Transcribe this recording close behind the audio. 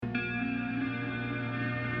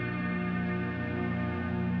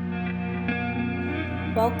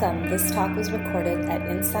Welcome. This talk was recorded at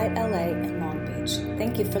Insight LA in Long Beach.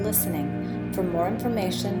 Thank you for listening. For more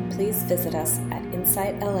information, please visit us at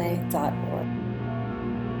insightla.org.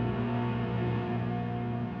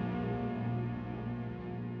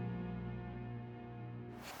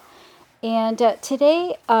 And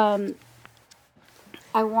today I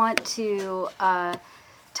want to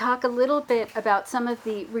talk a little bit about some of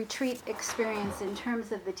the retreat experience in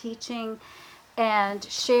terms of the teaching and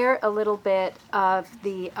share a little bit of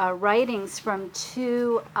the writings from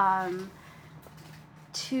two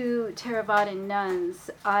Theravadan nuns,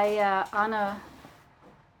 Aya Anna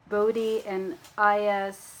Bodhi and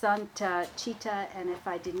Aya Santa Chita, and if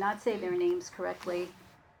I did not say their names correctly,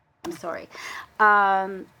 I'm sorry.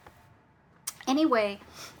 Anyway,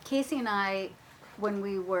 Casey and I, when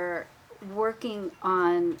we were working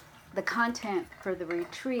on the content for the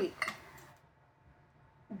retreat,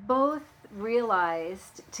 both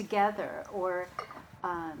realized together or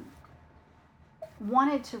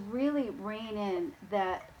wanted to really rein in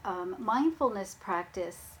that mindfulness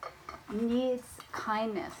practice needs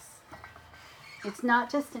kindness. It's not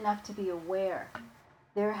just enough to be aware.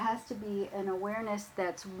 There has to be an awareness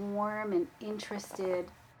that's warm and interested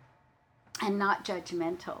and not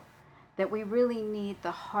judgmental. That we really need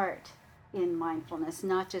the heart in mindfulness,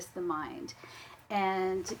 not just the mind.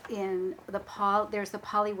 And in there's the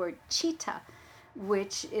Pali word chitta,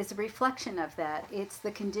 which is a reflection of that. It's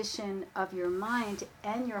the condition of your mind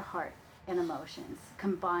and your heart and emotions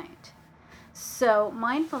combined. So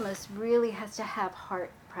mindfulness really has to have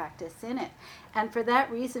heart practice in it. And for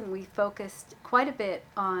that reason, we focused quite a bit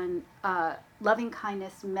on loving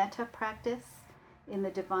kindness metta practice in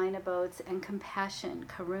the divine abodes and compassion,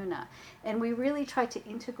 karuna. And we really tried to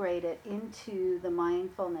integrate it into the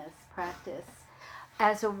mindfulness practice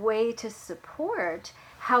as a way to support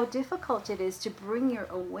how difficult it is to bring your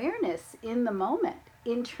awareness in the moment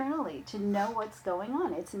internally to know what's going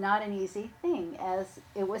on. It's not an easy thing, as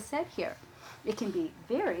it was said here. It can be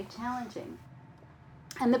very challenging.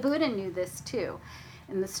 And the Buddha knew this too.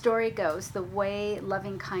 And the story goes, the way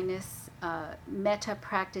loving kindness metta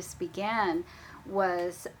practice began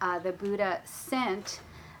was the Buddha sent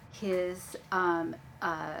his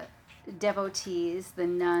devotees, the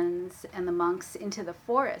nuns and the monks, into the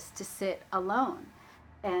forest to sit alone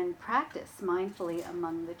and practice mindfully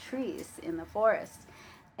among the trees in the forest.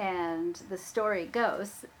 And the story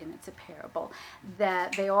goes, and it's a parable,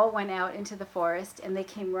 that they all went out into the forest and they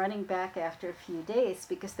came running back after a few days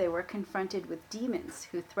because they were confronted with demons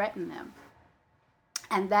who threatened them.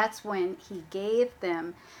 And that's when he gave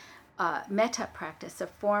them metta practice, a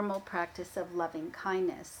formal practice of loving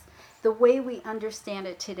kindness. The way we understand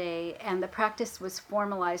it today, and the practice was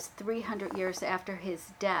formalized 300 years after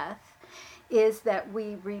his death, is that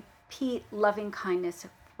we repeat loving kindness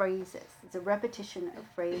phrases. It's a repetition of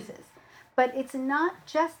phrases. But it's not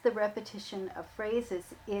just the repetition of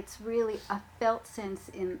phrases, it's really a felt sense,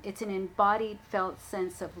 it's an embodied felt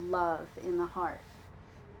sense of love in the heart.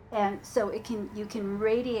 And so you can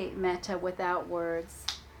radiate metta without words,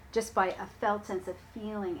 just by a felt sense of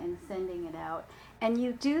feeling and sending it out. And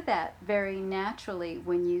you do that very naturally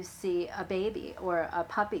when you see a baby or a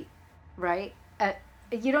puppy, right?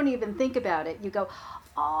 You don't even think about it. You go,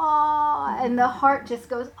 "Ah," and the heart just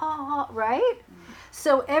goes, "Ah," right?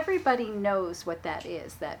 So everybody knows what that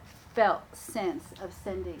is, that felt sense of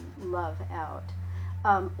sending love out.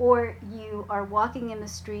 Or you are walking in the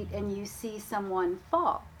street and you see someone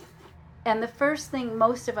fall. And the first thing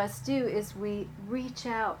most of us do is we reach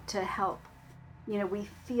out to help. We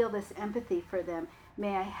feel this empathy for them.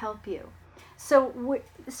 May I help you? So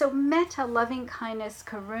metta, loving kindness,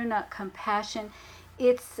 karuna, compassion,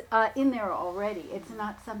 it's in there already. It's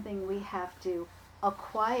not something we have to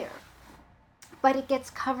acquire. But it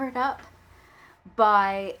gets covered up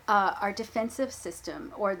by our defensive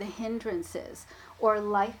system or the hindrances or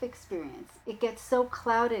life experience. It gets so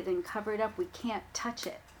clouded and covered up we can't touch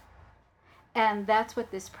it. And that's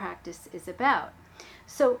what this practice is about.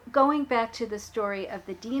 So going back to the story of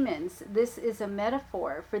the demons, this is a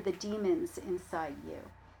metaphor for the demons inside you,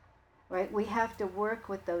 right? We have to work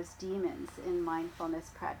with those demons in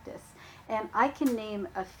mindfulness practice. And I can name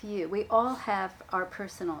a few. We all have our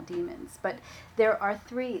personal demons, but there are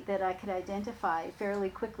 3 that I could identify fairly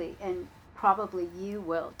quickly, and probably you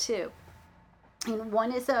will too. And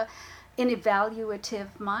one is an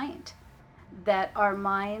evaluative mind. That our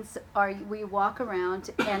minds we walk around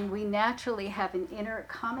and we naturally have an inner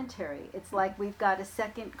commentary. It's like we've got a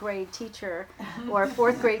 2nd grade teacher or a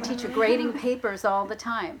 4th grade teacher grading papers all the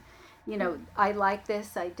time. I like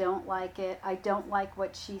this, I don't like it, I don't like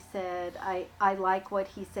what she said, I like what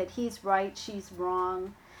he said, he's right, she's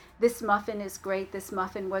wrong. this muffin is great, this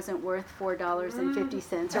muffin wasn't worth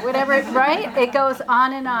 $4.50 or whatever, right? It goes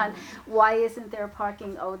on and on. Why isn't there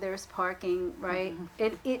parking? Oh, there's parking, right?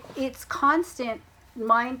 It's constant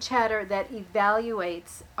mind chatter that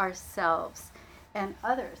evaluates ourselves and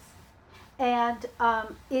others. And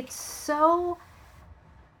it's so,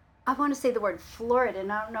 I want to say the word florid,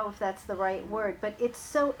 and I don't know if that's the right word, but it's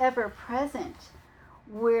so ever present.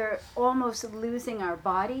 We're almost losing our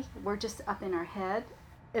body. We're just up in our head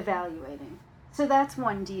evaluating. So that's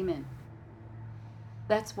one demon.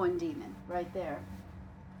 That's one demon right there.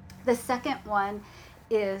 The second one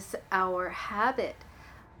is our habit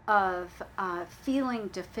of feeling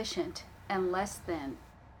deficient and less than,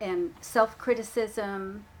 and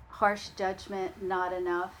self-criticism, harsh judgment, not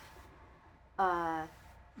enough,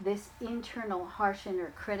 this internal harsh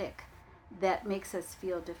inner critic that makes us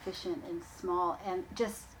feel deficient and small, and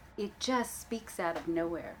it just speaks out of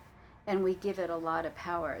nowhere, and we give it a lot of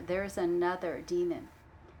power. There's another demon,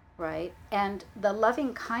 right? And the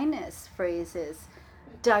loving kindness phrases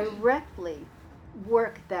directly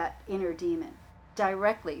work that inner demon,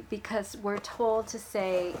 directly, because we're told to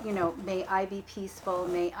say, may I be peaceful,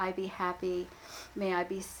 may I be happy, may I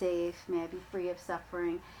be safe, may I be free of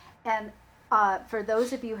suffering. And for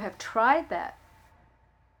those of you who have tried that,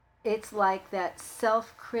 it's like that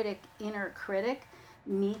self-critic, inner critic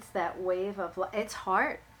meets that wave of life. It's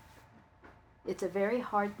hard. It's a very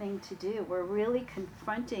hard thing to do. We're really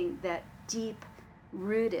confronting that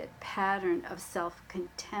deep-rooted pattern of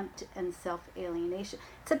self-contempt and self-alienation.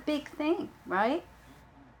 It's a big thing, right?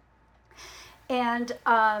 And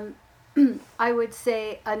I would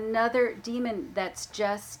say another demon that's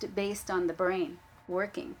just based on the brain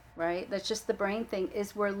working, right? That's just the brain thing,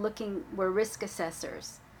 is we're risk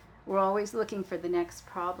assessors. We're always looking for the next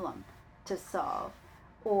problem to solve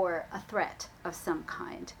or a threat of some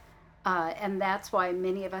kind. And that's why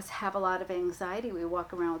many of us have a lot of anxiety. We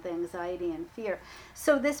walk around with anxiety and fear.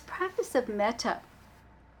 So this practice of metta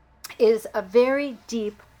is a very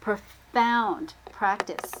deep, profound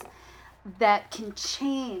practice that can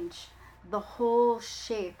change the whole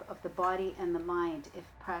shape of the body and the mind if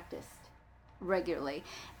practiced regularly.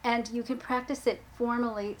 And you can practice it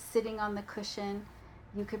formally, sitting on the cushion.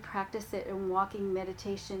 You could practice it in walking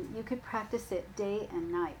meditation. You could practice it day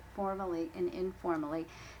and night, formally and informally.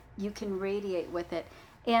 You can radiate with it.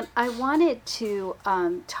 And I wanted to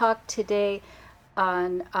talk today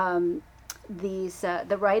on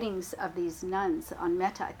the writings of these nuns on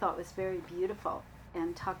metta. I thought was very beautiful,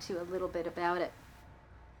 and talk to you a little bit about it.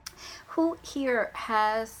 Who here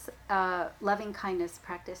has loving kindness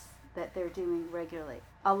practice that they're doing regularly?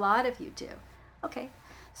 A lot of you do. Okay.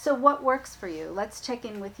 So what works for you? Let's check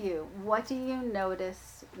in with you. What do you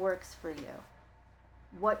notice works for you?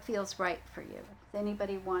 What feels right for you? Does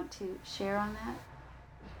anybody want to share on that?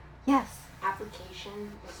 Yes.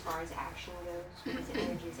 Application as far as action goes, because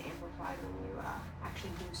energy is amplified when you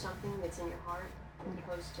actually do something that's in your heart, as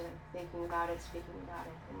opposed to thinking about it, speaking about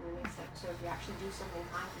it, and really accept. So if you actually do something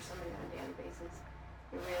kind for somebody on a daily basis,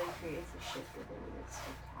 it really creates a shift within you that's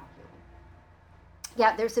spectacular.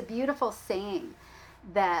 Yeah, there's a beautiful saying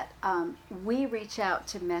that we reach out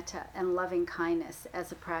to metta and loving kindness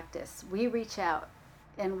as a practice. We reach out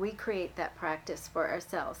and we create that practice for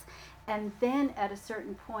ourselves. And then at a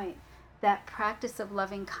certain point, that practice of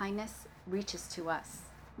loving kindness reaches to us.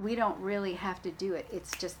 We don't really have to do it.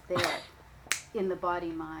 It's just there in the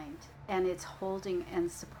body-mind. And it's holding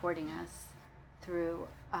and supporting us through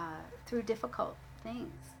difficult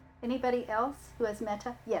things. Anybody else who has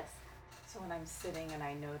metta? Yes. So when I'm sitting and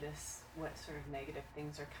I notice what sort of negative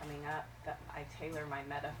things are coming up, that I tailor my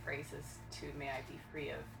metta phrases to may I be free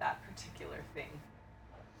of that particular thing.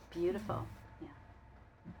 Beautiful. Yeah.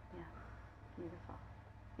 Beautiful.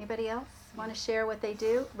 Anybody else want to share what they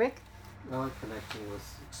do? Rick? I like connecting with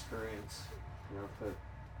experience, the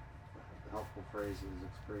helpful phrases,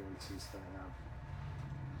 experiences that have,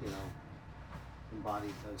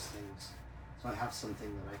 embodied those things. So I have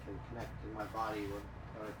something that I can connect in my body with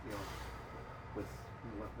what I feel with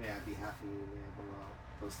what may I be happy, may I be well,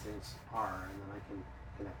 those things are, and then I can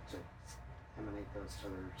connect to emanate those to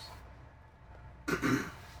others.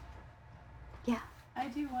 Yeah. I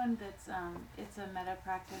do one that's it's a metta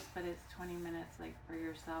practice, but it's 20 minutes like for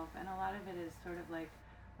yourself, and a lot of it is sort of like,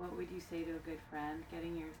 what would you say to a good friend?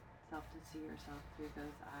 Getting yourself to see yourself through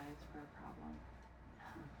those eyes for a problem.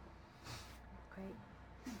 Great.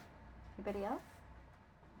 Anybody else?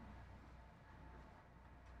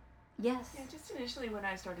 Yes. Yeah, just initially when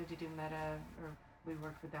I started to do metta, or we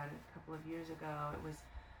worked with that a couple of years ago, it was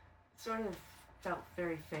sort of felt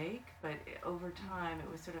very fake, but over time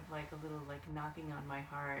it was sort of like a little like knocking on my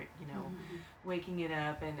heart, waking it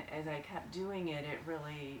up. And as I kept doing it,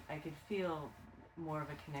 I could feel more of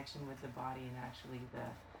a connection with the body and actually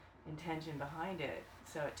the intention behind it.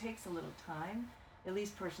 So it takes a little time, at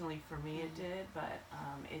least personally for me it did, but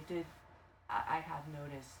it did, I have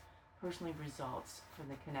noticed personally results from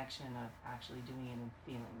the connection of actually doing it and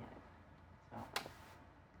feeling it. So.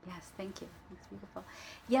 Yes, thank you. That's beautiful.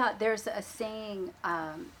 Yeah, there's a saying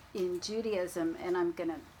in Judaism, and I'm going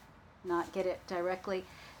to not get it directly.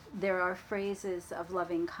 There are phrases of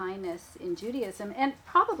loving kindness in Judaism, and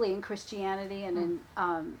probably in Christianity and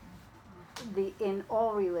in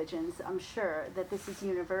all religions. I'm sure that this is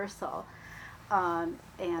universal,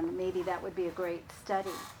 and maybe that would be a great study.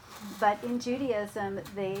 But in Judaism,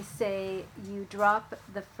 they say you drop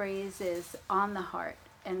the phrases on the heart,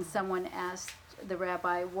 and someone asked the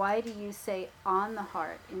rabbi, why do you say on the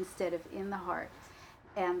heart instead of in the heart?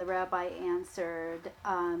 And the rabbi answered,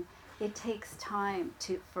 it takes time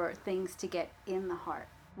for things to get in the heart.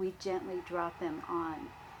 We gently drop them on.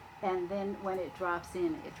 And then when it drops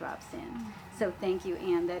in, it drops in. So thank you,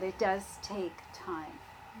 Anne, that it does take time.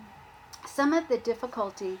 Some of the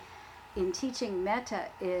difficulty in teaching metta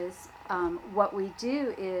is what we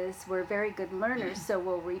do is we're very good learners, so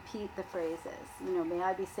we'll repeat the phrases. May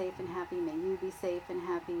I be safe and happy, may you be safe and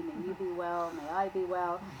happy, may you be well, may I be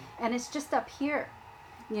well. And it's just up here.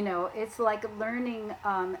 It's like learning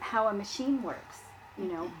how a machine works,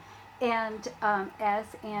 And as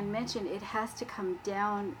Anne mentioned, it has to come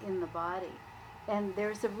down in the body. And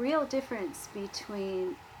there's a real difference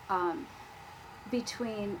between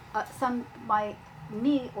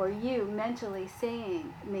me or you mentally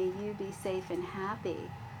saying, may you be safe and happy,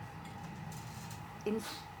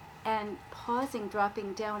 and pausing,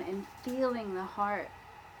 dropping down, and feeling the heart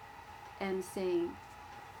and saying,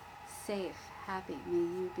 safe, happy, may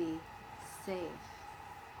you be safe,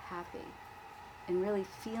 happy, and really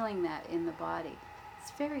feeling that in the body.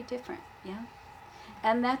 It's very different, yeah?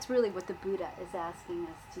 And that's really what the Buddha is asking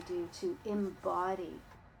us to do, to embody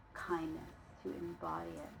kindness, to embody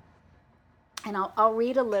it. And I'll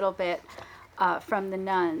read a little bit from the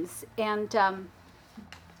nuns. And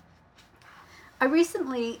I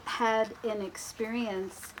recently had an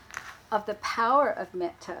experience of the power of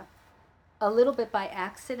metta, a little bit by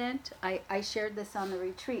accident. I shared this on the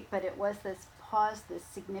retreat, but it was this pause, this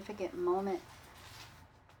significant moment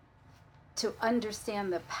to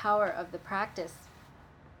understand the power of the practice.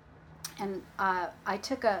 And I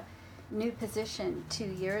took a new position 2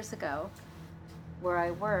 years ago where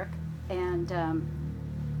I work. And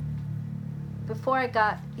before I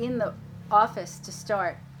got in the office to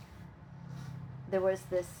start, there was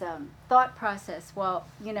this thought process, well,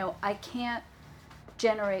 I can't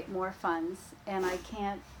generate more funds, and I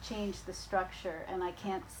can't change the structure, and I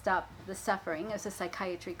can't stop the suffering. It's a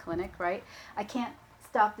psychiatry clinic, right? I can't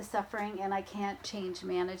stop the suffering, and I can't change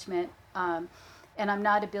management, and I'm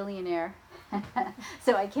not a billionaire,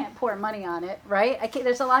 so I can't pour money on it, right?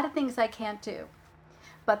 There's a lot of things I can't do.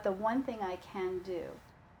 But the one thing I can do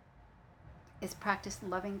is practice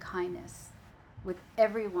loving kindness with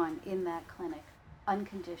everyone in that clinic,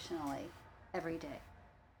 unconditionally, every day.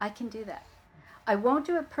 I can do that. I won't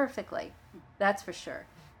do it perfectly, that's for sure.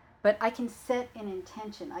 But I can set an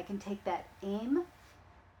intention. I can take that aim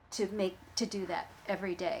to do that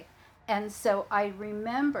every day. And so I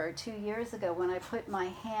remember 2 years ago when I put my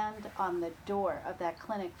hand on the door of that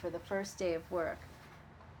clinic for the first day of work,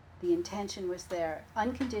 the intention was there,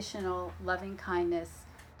 unconditional loving kindness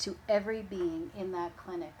to every being in that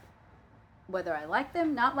clinic. Whether I like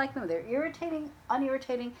them, not like them, they're irritating,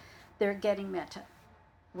 unirritating, they're getting metta.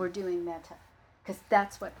 We're doing metta. Because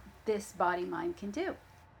that's what this body-mind can do.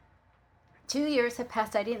 2 years have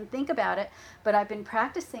passed, I didn't think about it, but I've been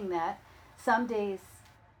practicing that. Some days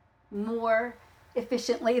more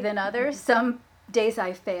efficiently than others. Some days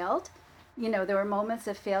I failed. There were moments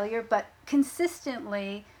of failure, but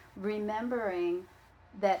consistently remembering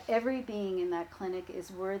that every being in that clinic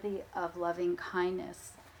is worthy of loving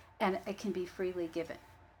kindness, and it can be freely given,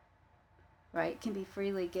 right? It can be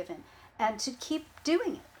freely given. And to keep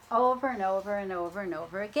doing it over and over and over and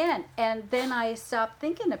over again. And then I stopped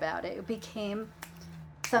thinking about it. It became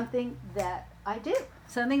something that I do,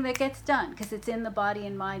 something that gets done, because it's in the body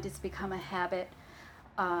and mind. It's become a habit.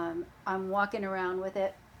 I'm walking around with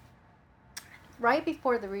it. Right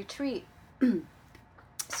before the retreat,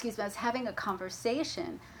 I was having a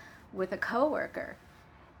conversation with a coworker,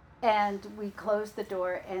 and we closed the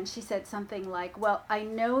door, and she said something like, well, I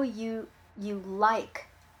know you like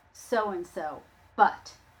so-and-so,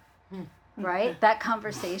 but, right? That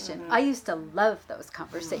conversation. I used to love those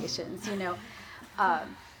conversations,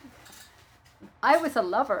 I was a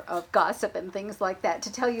lover of gossip and things like that.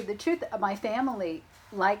 To tell you the truth, my family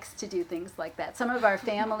likes to do things like that. Some of our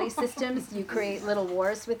family systems, you create little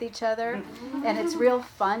wars with each other, and it's real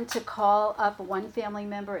fun to call up one family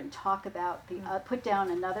member and talk about put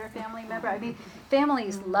down another family member. I mean,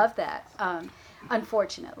 families love that.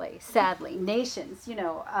 Unfortunately, sadly, nations,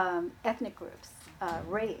 ethnic groups,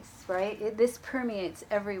 race, right? This permeates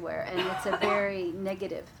everywhere, and it's a very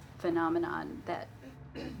negative phenomenon that,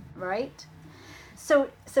 right? So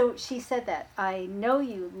she said that, I know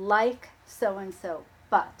you like so-and-so,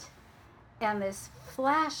 but, and this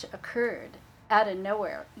flash occurred out of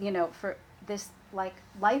nowhere, for this, like,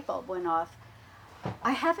 light bulb went off.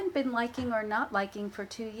 I haven't been liking or not liking for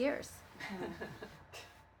 2 years.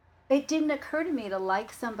 It didn't occur to me to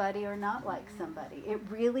like somebody or not like somebody. It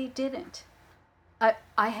really didn't.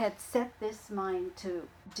 I had set this mind to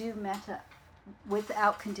do metta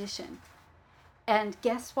without condition. And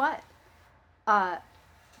guess what? I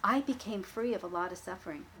became free of a lot of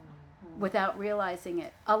suffering without realizing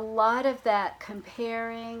it. A lot of that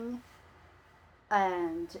comparing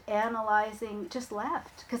and analyzing just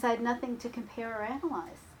left because I had nothing to compare or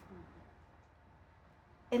analyze.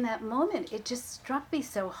 In that moment, it just struck me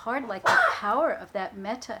so hard, like the power of that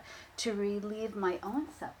metta to relieve my own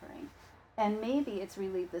suffering. And maybe it's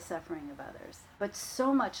relieved the suffering of others, but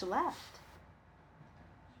so much left.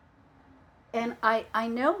 And I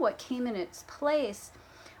know what came in its place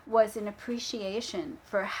was an appreciation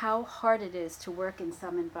for how hard it is to work in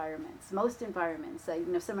some environments. Most environments,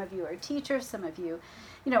 some of you are teachers, some of you,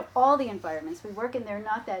 all the environments we work in, they're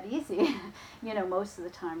not that easy, most of the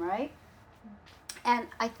time, right? And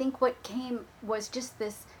I think what came was just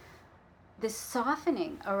this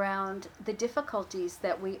softening around the difficulties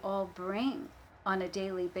that we all bring on a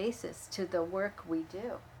daily basis to the work we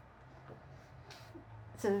do.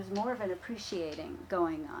 So there's more of an appreciating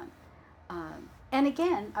going on. And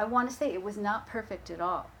again, I want to say it was not perfect at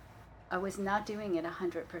all. I was not doing it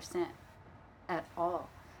 100% at all.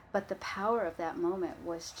 But the power of that moment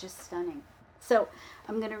was just stunning. So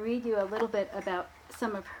I'm going to read you a little bit about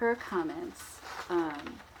some of her comments.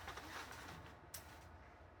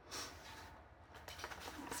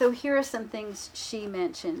 So here are some things she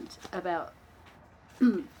mentioned about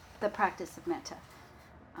the practice of metta.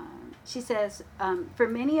 She says, for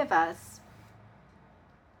many of us,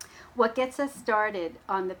 what gets us started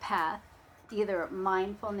on the path, either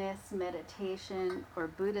mindfulness, meditation, or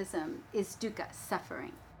Buddhism, is dukkha,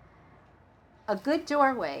 suffering. A good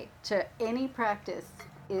doorway to any practice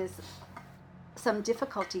is some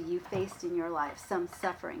difficulty you faced in your life, some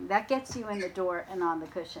suffering. That gets you in the door and on the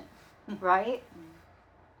cushion, right?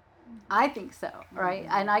 I think so, right?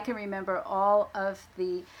 And I can remember all of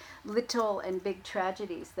the little and big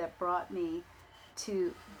tragedies that brought me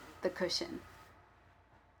to the cushion.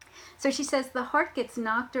 So she says, the heart gets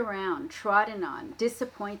knocked around, trodden on,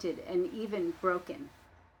 disappointed, and even broken.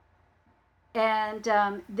 And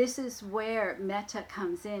this is where metta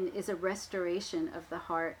comes in, is a restoration of the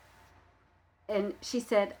heart. And she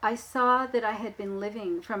said, I saw that I had been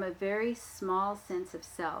living from a very small sense of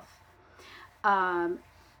self.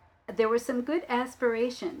 There were some good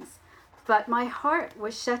aspirations, but my heart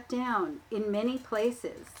was shut down in many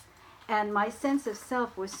places, and my sense of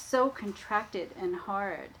self was so contracted and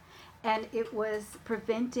hard, and it was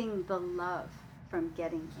preventing the love from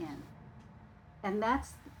getting in. And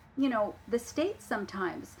that's, the state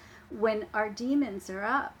sometimes. When our demons are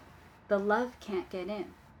up, the love can't get in.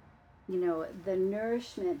 The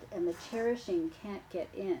nourishment and the cherishing can't get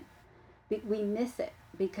in. We miss it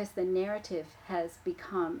because the narrative has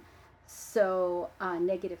become so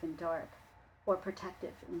negative and dark or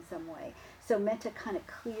protective in some way. So metta kind of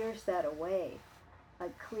clears that away,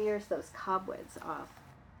 clears those cobwebs off.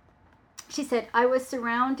 She said, I was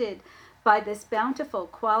surrounded by this bountiful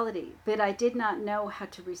quality, but I did not know how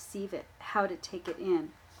to receive it, how to take it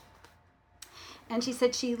in. And she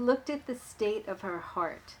said she looked at the state of her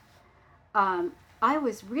heart. I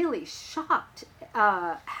was really shocked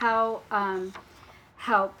how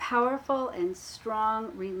powerful and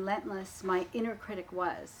strong, relentless my inner critic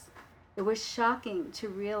was. It was shocking to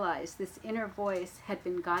realize this inner voice had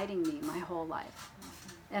been guiding me my whole life.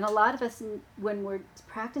 And a lot of us, when we're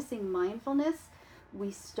practicing mindfulness,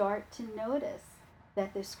 we start to notice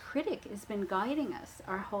that this critic has been guiding us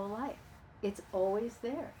our whole life. It's always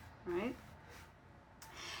there, right?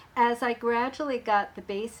 As I gradually got the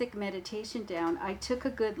basic meditation down, I took a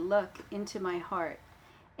good look into my heart,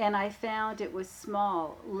 and I found it was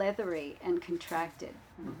small, leathery, and contracted.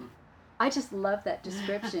 Mm-hmm. I just love that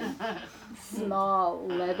description. Small,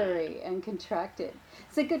 leathery, and contracted.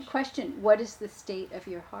 It's a good question. What is the state of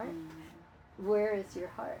your heart? Where is your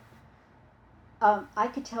heart? I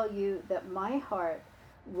could tell you that my heart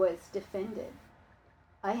was defended.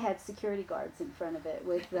 I had security guards in front of it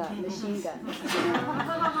with machine guns.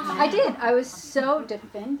 I did. I was so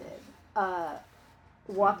defended,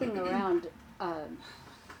 walking around.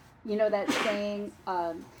 You know that saying,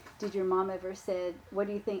 did your mom ever said, what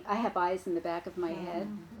do you think? I have eyes in the back of my head.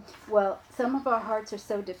 Well, some of our hearts are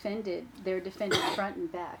so defended, they're defended front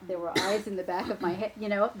and back. There were eyes in the back of my head,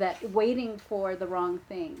 that waiting for the wrong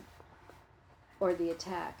thing or the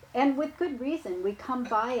attack. And with good reason, we come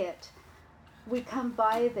by it. We come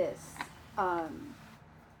by this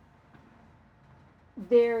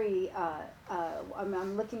very,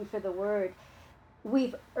 I'm looking for the word,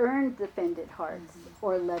 we've earned defended hearts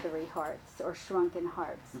or leathery hearts or shrunken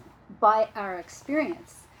hearts by our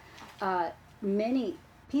experience. Many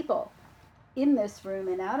people in this room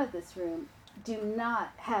and out of this room do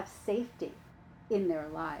not have safety in their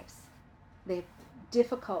lives.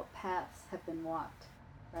 Difficult paths have been walked,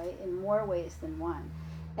 right, in more ways than one.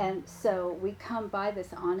 And so we come by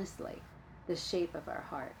this honestly, the shape of our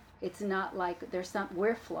heart. It's not like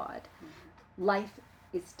we're flawed. Life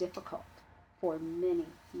is difficult for many,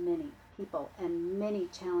 many people, and many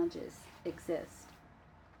challenges exist.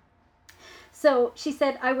 So she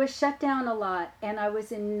said, I was shut down a lot, and I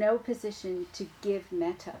was in no position to give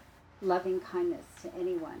metta, loving kindness, to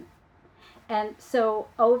anyone. And so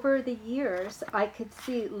over the years, I could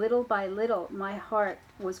see little by little, my heart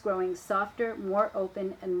was growing softer, more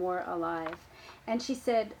open, and more alive. And she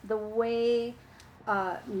said the way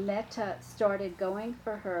metta started going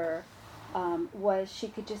for her was she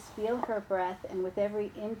could just feel her breath, and with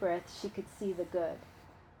every in-breath, she could see the good.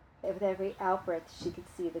 With every out-breath, she could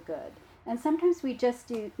see the good. And sometimes we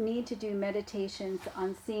just need to do meditations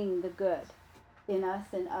on seeing the good in us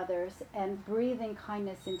and others, and breathing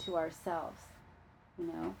kindness into ourselves,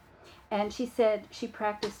 And she said she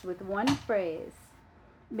practiced with one phrase,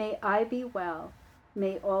 may I be well,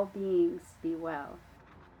 may all beings be well.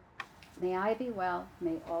 May I be well,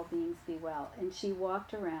 may all beings be well. And she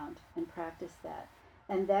walked around and practiced that.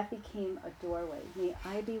 And that became a doorway. May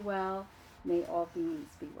I be well, may all beings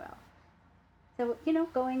be well. So,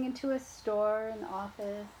 going into a store, an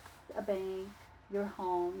office, a bank, your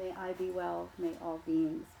home, may I be well, may all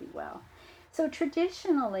beings be well. So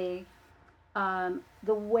traditionally,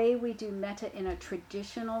 the way we do metta in a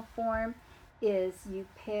traditional form is you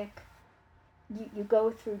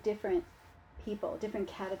go through different people, different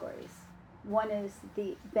categories. One is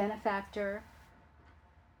the benefactor,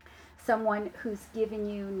 someone who's given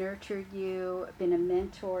you, nurtured you, been a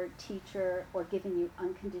mentor, teacher, or given you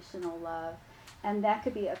unconditional love. And that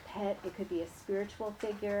could be a pet, it could be a spiritual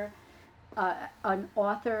figure, an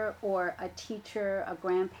author or a teacher, a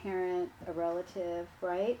grandparent, a relative,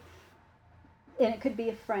 right? And it could be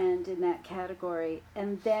a friend in that category.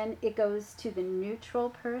 And then it goes to the neutral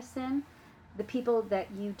person, the people that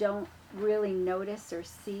you don't really notice or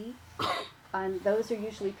see. And those are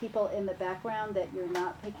usually people in the background that you're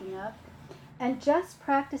not picking up. And just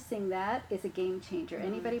practicing that is a game changer.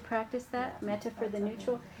 Anybody practice that? Metta for the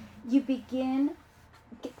neutral? You begin.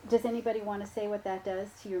 Does anybody want to say what that does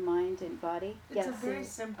to your mind and body? It's a very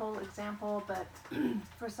simple example, but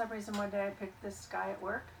for some reason one day I picked this guy at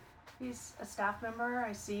work. He's a staff member.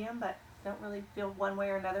 I see him, but don't really feel one way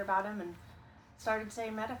or another about him, and started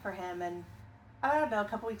saying metta for him. And I don't know, a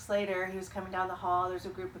couple weeks later, he was coming down the hall. There's a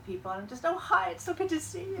group of people, and I'm just, oh, hi, it's so good to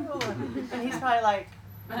see you. And he's probably like,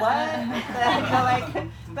 what?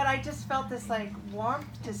 But I just felt this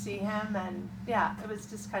warmth to see him, and yeah, it was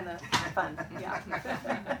just kind of fun. Yeah.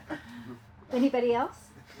 Anybody else?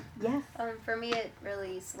 Yes. For me, it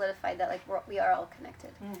really solidified that we are all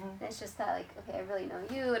connected. Mm-hmm. And it's just that okay, I really know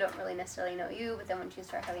you. I don't really necessarily know you, but then once you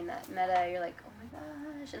start having that metta, you're like, oh my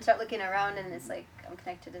gosh, and start looking around, and it's I'm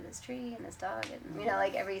connected to this tree and this dog,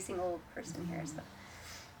 and every single person here. So,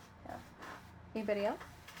 yeah. Anybody else?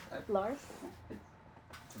 Lars?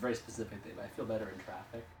 It's a very specific thing, but I feel better in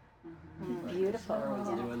traffic. Mm-hmm. Beautiful. Everyone's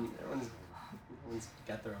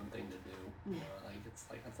got their own thing to do. It's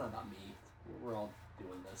that's not about me. We're all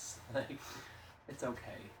doing this. It's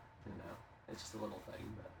okay. It's just a little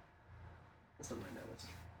thing, but it's something I noticed.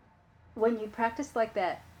 When you practice like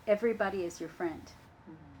that, everybody is your friend.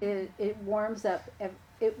 Mm-hmm. It warms up.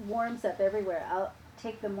 It warms up everywhere. I'll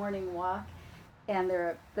take the morning walk, and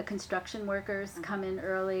the construction workers come in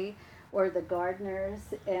early, or the gardeners,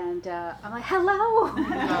 and I'm like, hello!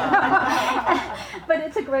 But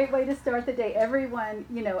it's a great way to start the day. Everyone,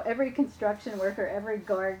 every construction worker, every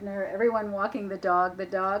gardener, everyone walking the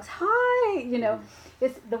dogs, hi!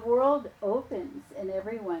 It's the world opens, and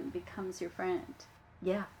everyone becomes your friend.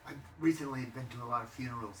 Yeah. I've recently been to a lot of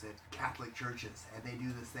funerals at Catholic churches, and they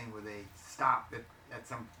do this thing where they stop at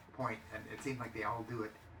some point, and it seems like they all do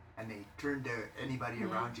it, and they turn to anybody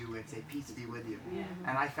around you and say, "Peace be with you." Yeah.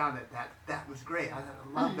 And I found that was great. I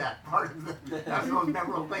love that part of that's the most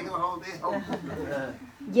memorable thing of the whole deal.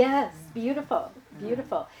 Yes, beautiful,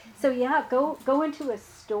 beautiful. So yeah, go into a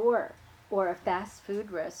store or a fast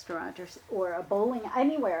food restaurant or a bowling,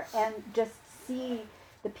 anywhere, and just see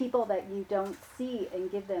the people that you don't see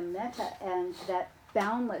and give them metta, and that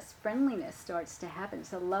boundless friendliness starts to happen.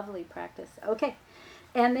 It's a lovely practice. Okay,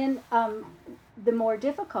 and then the more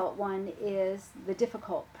difficult one is the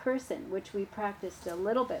difficult person, which we practiced a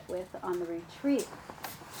little bit with on the retreat.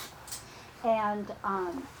 And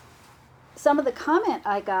some of the comment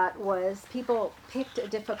I got was people picked a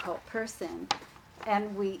difficult person,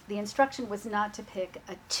 and the instruction was not to pick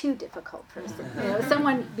a too difficult person.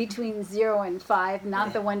 Someone between 0 and 5,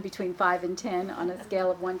 not the one between 5 and 10 on a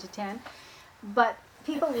scale of 1 to 10. But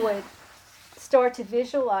people would start to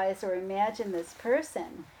visualize or imagine this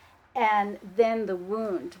person, and then the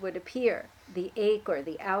wound would appear. The ache or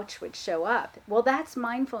the ouch would show up. Well, that's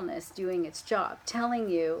mindfulness doing its job, telling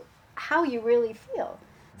you how you really feel.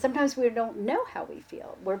 Sometimes we don't know how we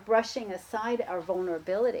feel. We're brushing aside our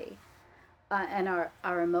vulnerability and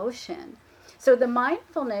our emotion. So the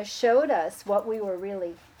mindfulness showed us what we were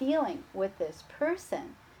really feeling with this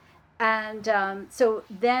person. And so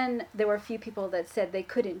then there were a few people that said they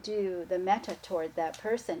couldn't do the metta toward that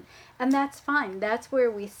person. And that's fine. That's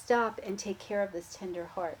where we stop and take care of this tender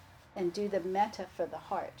heart and do the metta for the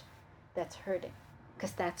heart that's hurting,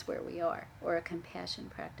 because that's where we are, or a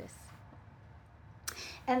compassion practice.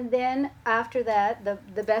 And then after that,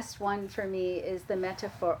 the best one for me is the metta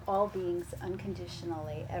for all beings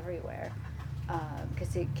unconditionally everywhere,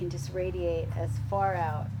 because it can just radiate as far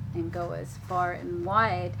out and go as far and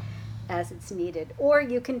wide as it's needed. Or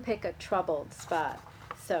you can pick a troubled spot.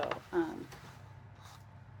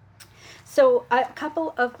 So a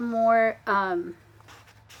couple of more of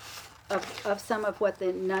some of what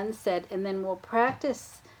the nuns said, and then we'll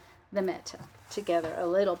practice the metta together a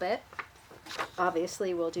little bit.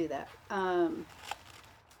 Obviously, we'll do that.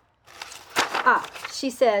 She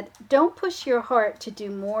said, don't push your heart to do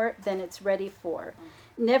more than it's ready for.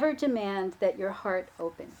 Never demand that your heart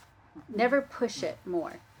open. Never push it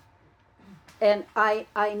more. And I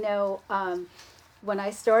know when I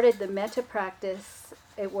started the metta practice,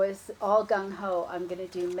 it was all gung-ho. I'm going to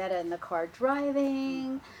do metta in the car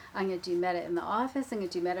driving. I'm going to do metta in the office. I'm going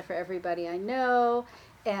to do metta for everybody I know.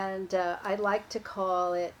 And I like to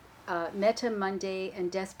call it Metta Monday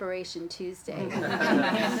and Desperation Tuesday.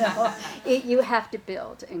 You have to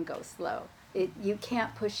build and go slow. You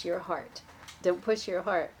can't push your heart. Don't push your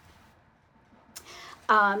heart.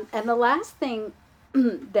 And the last thing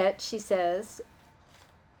that she says,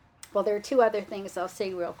 well, there are two other things I'll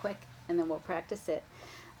say real quick, and then we'll practice it.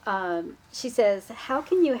 She says, how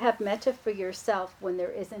can you have metta for yourself when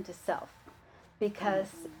there isn't a self? Because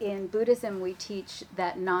in Buddhism we teach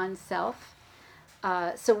that non-self.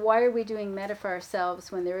 So why are we doing metta for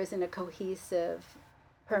ourselves when there isn't a cohesive,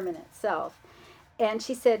 permanent self? And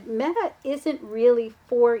she said, metta isn't really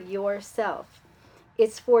for yourself.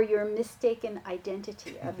 It's for your mistaken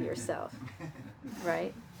identity of yourself,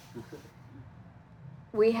 right?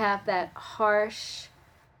 We have that harsh,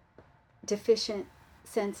 deficient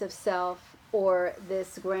sense of self, or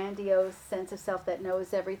this grandiose sense of self that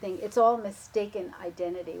knows everything. It's all mistaken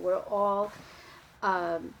identity. We're all,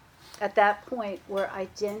 at that point, we're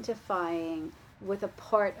identifying with a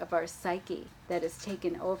part of our psyche that is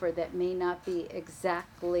taken over that may not be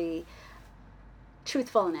exactly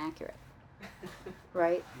truthful and accurate.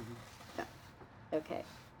 Right? Yeah. Okay.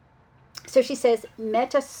 So she says,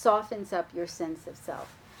 metta softens up your sense of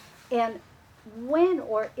self. And when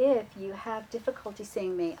or if you have difficulty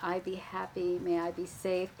saying, may I be happy, may I be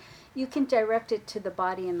safe, you can direct it to the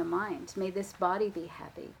body and the mind. May this body be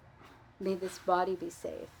happy. May this body be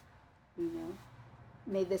safe.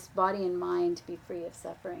 May this body and mind be free of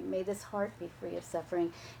suffering. May this heart be free of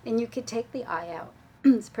suffering. And you could take the I out.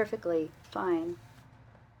 It's perfectly fine.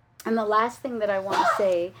 And the last thing that I want to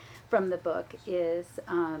say from the book is,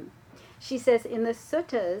 she says, in the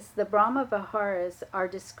suttas, the Brahma Viharas are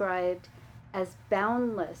described as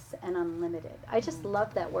boundless and unlimited. I just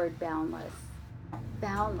love that word, boundless.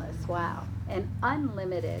 Boundless, wow. And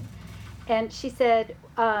unlimited. And she said,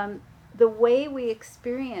 the way we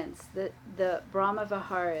experience the Brahma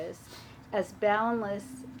Viharas as boundless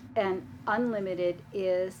and unlimited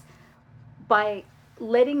is by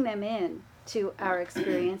letting them in to our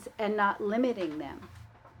experience and not limiting them.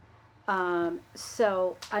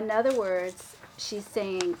 So, in other words, she's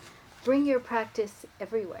saying, Bring your practice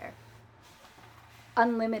everywhere.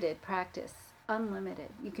 Unlimited practice. Unlimited.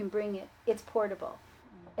 You can bring it. It's portable.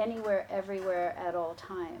 Anywhere, everywhere, at all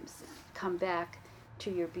times. Come back to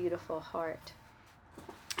your beautiful heart.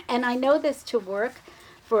 And I know this to work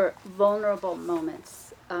for vulnerable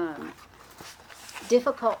moments,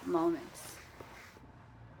 difficult moments.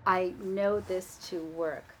 I know this to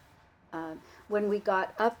work. When we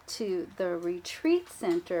got up to the retreat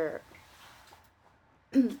center,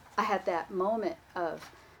 I had that moment of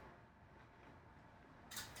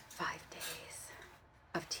 5 days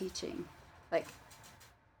of teaching. Like,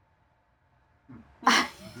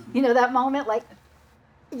 you know, that moment, like,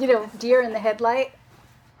 you know, deer in the headlight,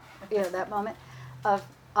 you know, that moment of,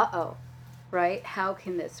 uh-oh, right? How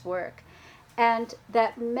can this work? And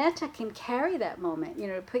that metta can carry that moment, you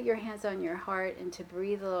know, to put your hands on your heart and to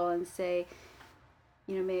breathe a little and say,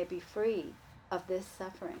 you know, may it be free of this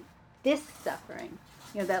suffering. This suffering.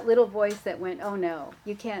 You know, that little voice that went, oh no,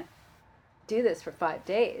 you can't do this for 5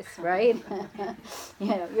 days, right? You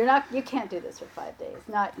know, you can't do this for 5 days.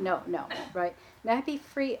 No, right? May I be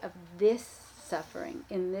free of this suffering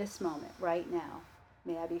in this moment, right now.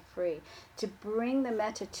 May I be free. To bring the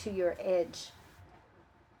metta to your edge,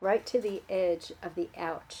 right to the edge of the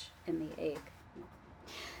ouch and the ache.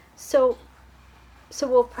 So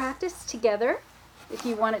we'll practice together. If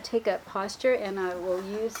you want to take a posture, and I will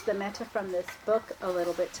use the metta from this book a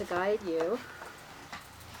little bit to guide you.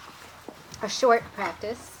 A short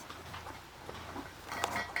practice.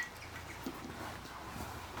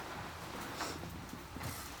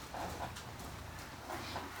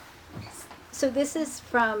 So this is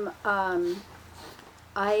from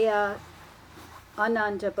Aya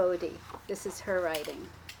Ananda Bodhi. This is her writing.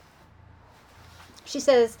 She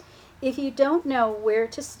says, if you don't know where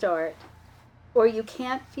to start, or you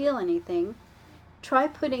can't feel anything, try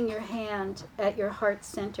putting your hand at your heart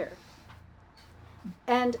center.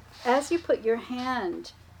 And as you put your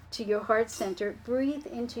hand to your heart center, breathe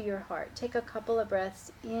into your heart. Take a couple of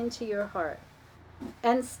breaths into your heart.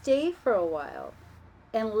 And stay for a while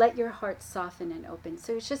and let your heart soften and open.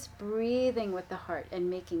 So it's just breathing with the heart and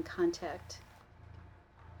making contact.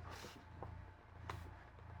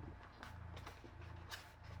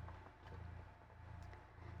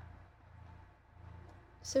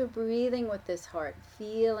 So breathing with this heart,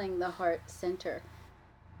 feeling the heart center.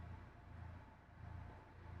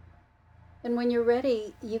 And when you're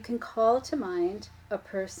ready, you can call to mind a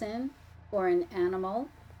person or an animal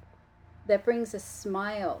that brings a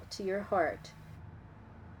smile to your heart.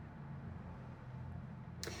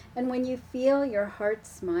 And when you feel your heart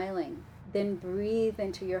smiling, then breathe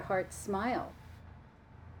into your heart's smile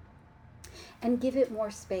and give it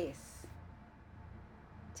more space.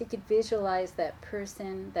 So you could visualize that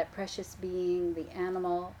person, that precious being, the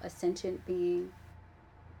animal, a sentient being,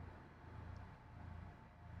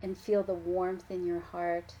 and feel the warmth in your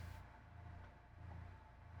heart.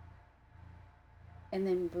 And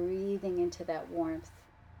then breathing into that warmth,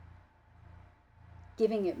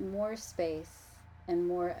 giving it more space and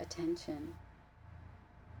more attention.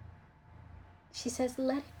 She says,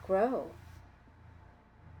 let it grow.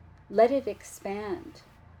 Let it expand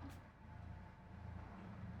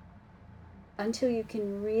until you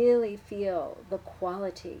can really feel the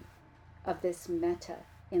quality of this metta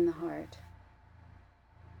in the heart.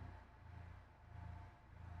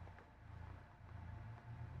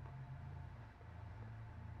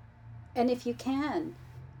 And if you can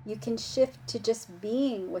shift to just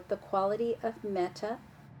being with the quality of metta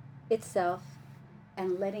itself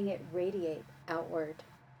and letting it radiate outward.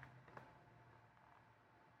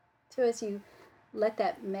 So as you let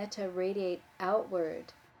that metta radiate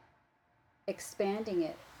outward, expanding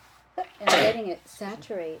it and letting it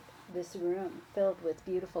saturate this room filled with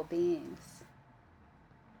beautiful beings.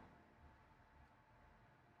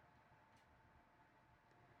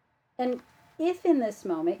 And if in this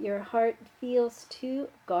moment your heart feels too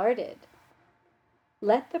guarded,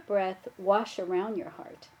 let the breath wash around your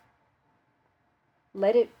heart.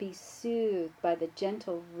 Let it be soothed by the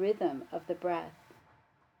gentle rhythm of the breath.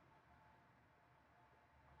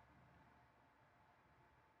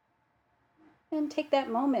 And take that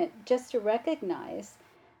moment just to recognize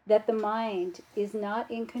that the mind is not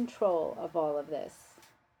in control of all of this.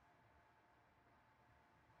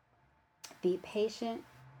 Be patient.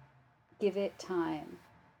 Give it time.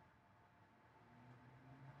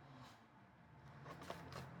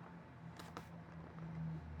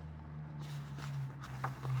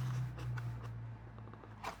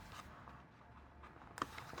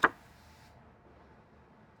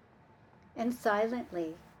 And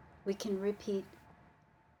silently, we can repeat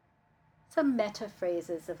some metta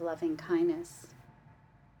phrases of loving kindness.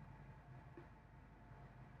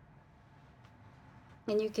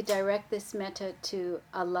 And you could direct this metta to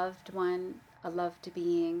a loved one, a loved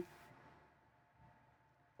being,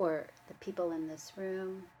 or the people in this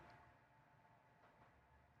room,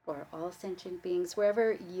 or all sentient beings,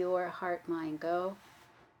 wherever your heart mind go.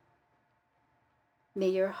 May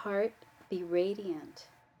your heart be radiant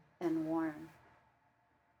and warm.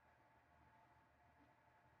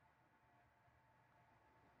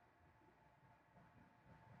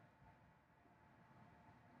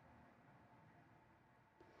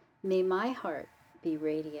 May my heart be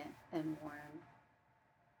radiant and warm.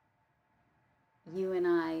 You and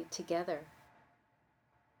I together,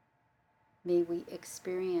 may we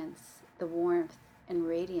experience the warmth and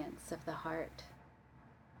radiance of the heart.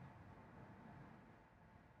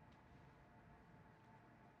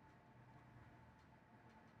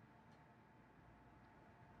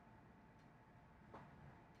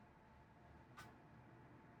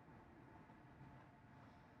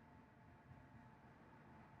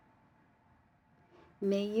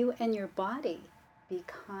 May you and your body be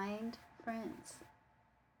kind friends.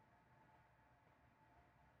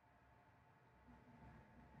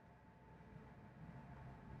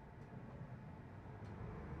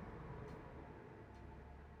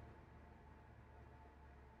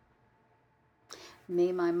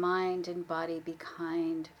 May my mind and body be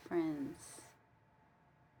kind friends.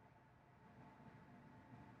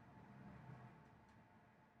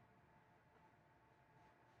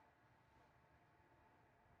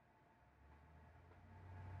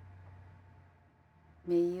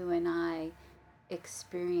 May you and I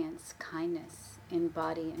experience kindness in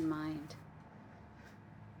body and mind.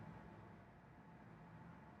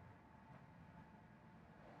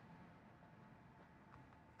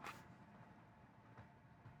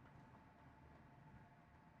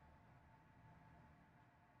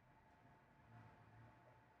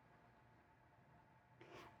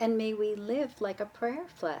 And may we live like a prayer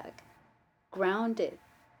flag, grounded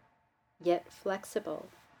yet flexible,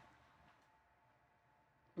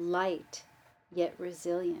 light yet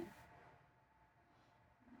resilient.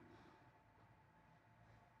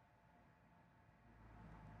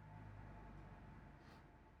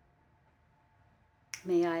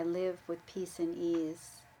 May I live with peace and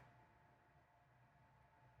ease.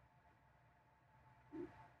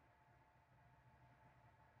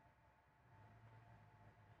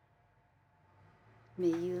 May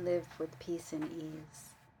you live with peace and ease.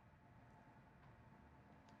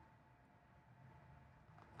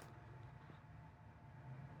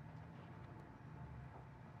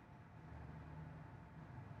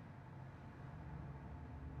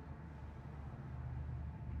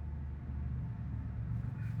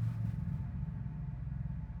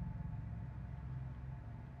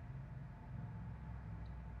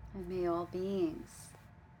 And may all beings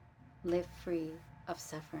live free of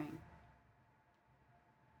suffering.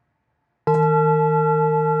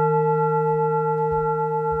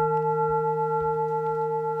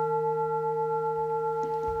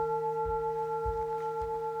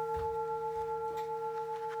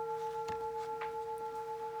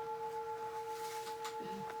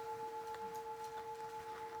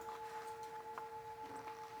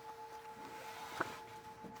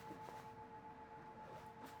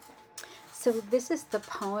 So this is the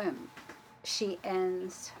poem she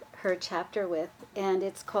ends her chapter with, and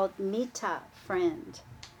it's called Mita, Friend.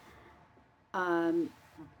 And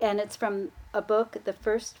it's from a book, The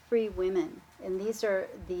First Free Women. And these are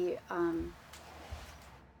the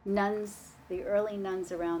nuns, the early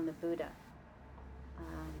nuns around the Buddha.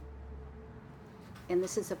 And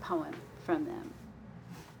this is a poem from them.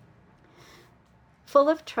 Full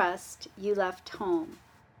of trust, you left home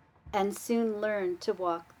and soon learned to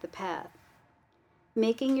walk the path,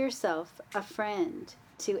 making yourself a friend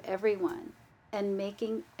to everyone and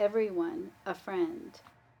making everyone a friend.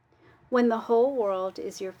 When the whole world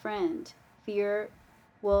is your friend, fear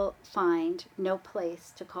will find no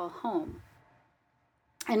place to call home.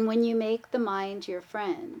 And when you make the mind your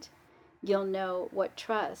friend, you'll know what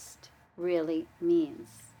trust really means.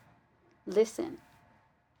 Listen,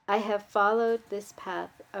 I have followed this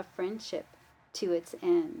path of friendship to its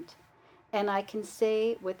end, and I can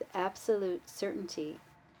say with absolute certainty,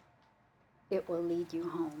 it will lead you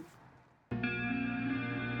home.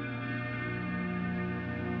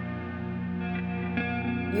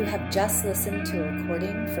 You have just listened to a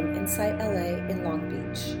recording from Insight LA in Long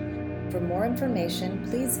Beach. For more information,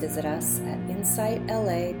 please visit us at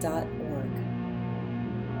insightla.org.